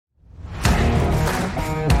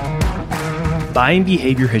Buying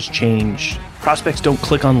behavior has changed. Prospects don't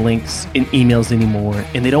click on links in emails anymore,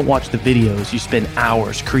 and they don't watch the videos you spend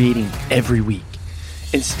hours creating every week.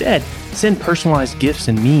 Instead, send personalized gifts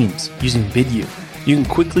and memes using Vidyou. You can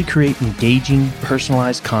quickly create engaging,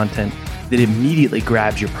 personalized content that immediately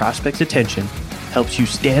grabs your prospect's attention, helps you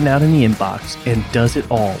stand out in the inbox, and does it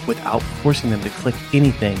all without forcing them to click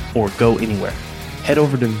anything or go anywhere. Head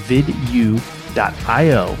over to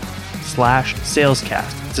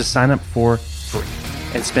vidyou.io/salescast to sign up for free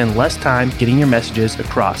and spend less time getting your messages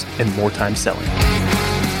across and more time selling.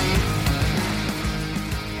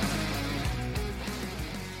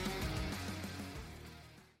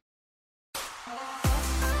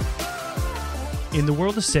 In the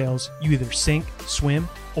world of sales, you either sink, swim,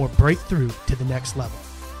 or break through to the next level.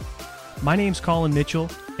 My name's Colin Mitchell,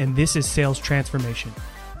 and this is Sales Transformation,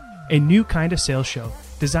 a new kind of sales show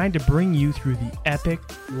designed to bring you through the epic,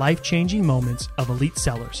 life-changing moments of elite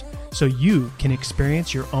sellers so you can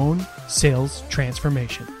experience your own sales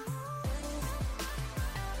transformation.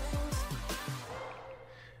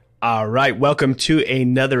 All right, welcome to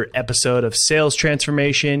another episode of Sales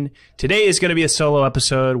Transformation. Today is going to be a solo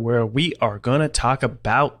episode where we are going to talk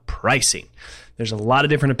about pricing. There's a lot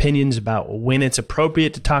of different opinions about when it's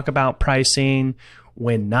appropriate to talk about pricing,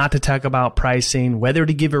 when not to talk about pricing, whether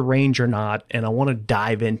to give a range or not, and I want to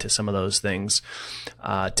dive into some of those things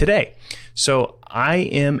today. So I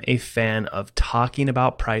am a fan of talking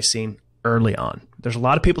about pricing early on. There's a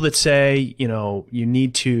lot of people that say, you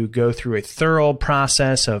need to go through a thorough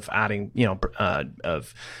process of adding,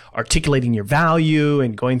 of articulating your value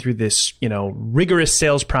and going through this, rigorous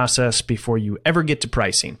sales process before you ever get to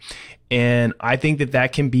pricing. And I think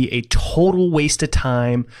that can be a total waste of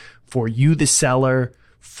time for you, the seller,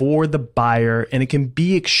 for the buyer, and it can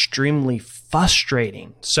be extremely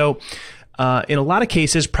frustrating. So, in a lot of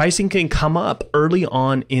cases, pricing can come up early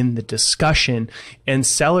on in the discussion, and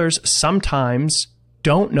sellers sometimes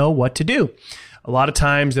don't know what to do. A lot of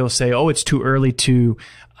times they'll say, oh, it's too early to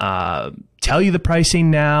tell you the pricing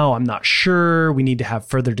now. I'm not sure. We need to have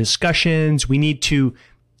further discussions. We need to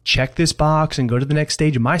check this box and go to the next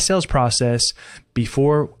stage of my sales process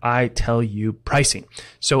before I tell you pricing.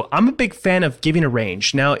 So I'm a big fan of giving a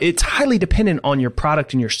range. Now, it's highly dependent on your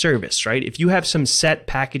product and your service, right? If you have some set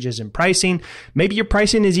packages and pricing, maybe your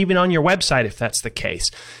pricing is even on your website if that's the case.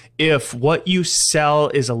 If what you sell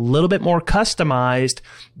is a little bit more customized,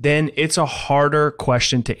 then it's a harder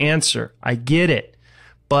question to answer. I get it.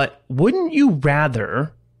 But wouldn't you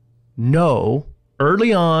rather know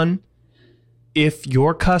early on if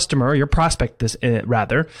your customer, your prospect, doesn't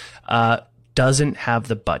have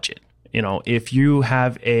the budget? If you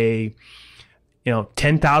have a,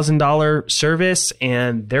 $10,000 service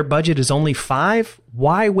and their budget is only $5,000,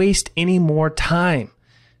 why waste any more time?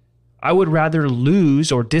 I would rather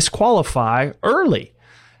lose or disqualify early,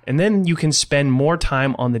 and then you can spend more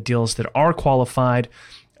time on the deals that are qualified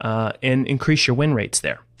and increase your win rates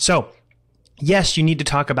there. So, yes, you need to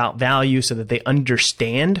talk about value so that they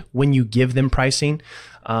understand when you give them pricing.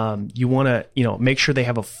 You want to, make sure they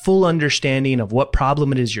have a full understanding of what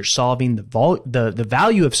problem it is you're solving, the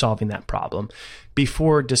value of solving that problem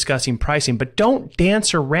before discussing pricing. But don't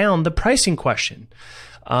dance around the pricing question.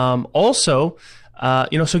 So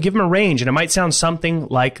give them a range, and it might sound something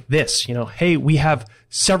like this. Hey, we have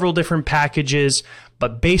several different packages,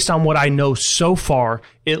 but based on what I know so far,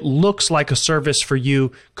 it looks like a service for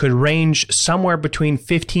you could range somewhere between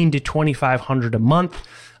 $1,500 to $2,500 a month.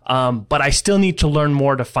 But I still need to learn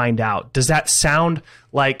more to find out. Does that sound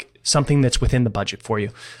like something that's within the budget for you?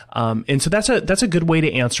 And so that's a good way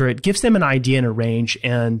to answer it. Gives them an idea and a range,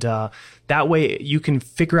 and that way you can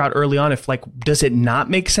figure out early on if, does it not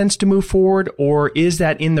make sense to move forward, or is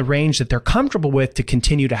that in the range that they're comfortable with to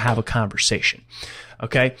continue to have a conversation?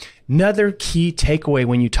 Okay. Another key takeaway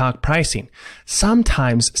when you talk pricing,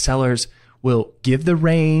 sometimes sellers will give the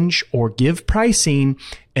range or give pricing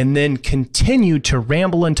and then continue to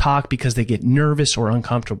ramble and talk because they get nervous or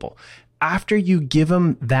uncomfortable. After you give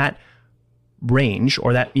them that range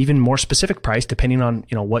or that even more specific price, depending on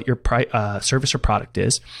what your service or product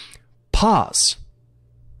is, pause,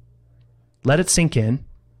 let it sink in,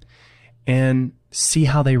 and see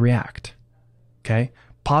how they react. Okay.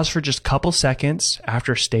 Pause for just a couple seconds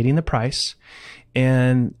after stating the price,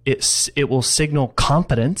 and it will signal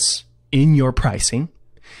confidence in your pricing.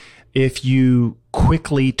 If you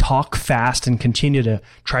quickly talk fast and continue to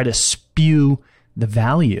try to spew the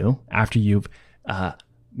value after you've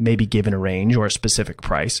maybe given a range or a specific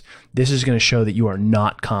price, this is going to show that you are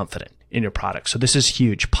not confident in your product. So this is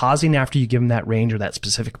huge. Pausing after you give them that range or that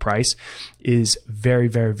specific price is very,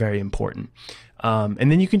 very, very important.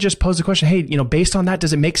 And then you can just pose the question, hey, based on that,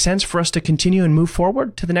 does it make sense for us to continue and move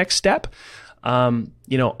forward to the next step?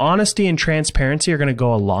 Honesty and transparency are going to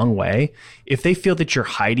go a long way. If they feel that you're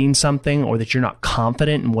hiding something or that you're not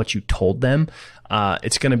confident in what you told them,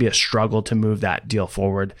 it's going to be a struggle to move that deal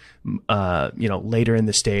forward, later in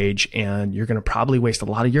the stage. And you're going to probably waste a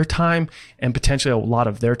lot of your time and potentially a lot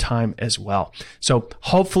of their time as well. So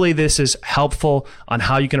hopefully this is helpful on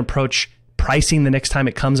how you can approach pricing the next time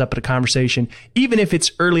it comes up at a conversation, even if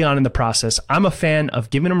it's early on in the process. I'm a fan of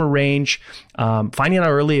giving them a range, finding out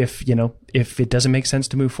early if it doesn't make sense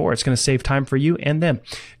to move forward. It's going to save time for you and them.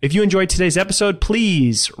 If you enjoyed today's episode,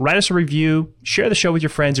 please write us a review, share the show with your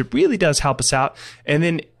friends. It really does help us out. And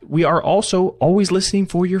then we are also always listening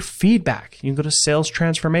for your feedback. You can go to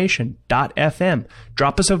salestransformation.fm,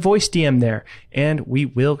 drop us a voice DM there, and we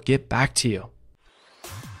will get back to you.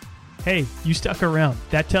 Hey, you stuck around.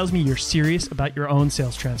 That tells me you're serious about your own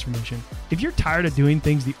sales transformation. If you're tired of doing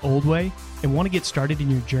things the old way and want to get started in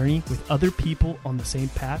your journey with other people on the same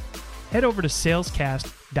path, head over to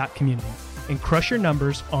salescast.community and crush your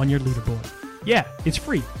numbers on your leaderboard. Yeah, it's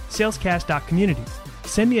free, salescast.community.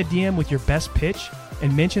 Send me a DM with your best pitch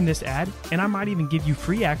and mention this ad, and I might even give you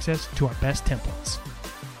free access to our best templates.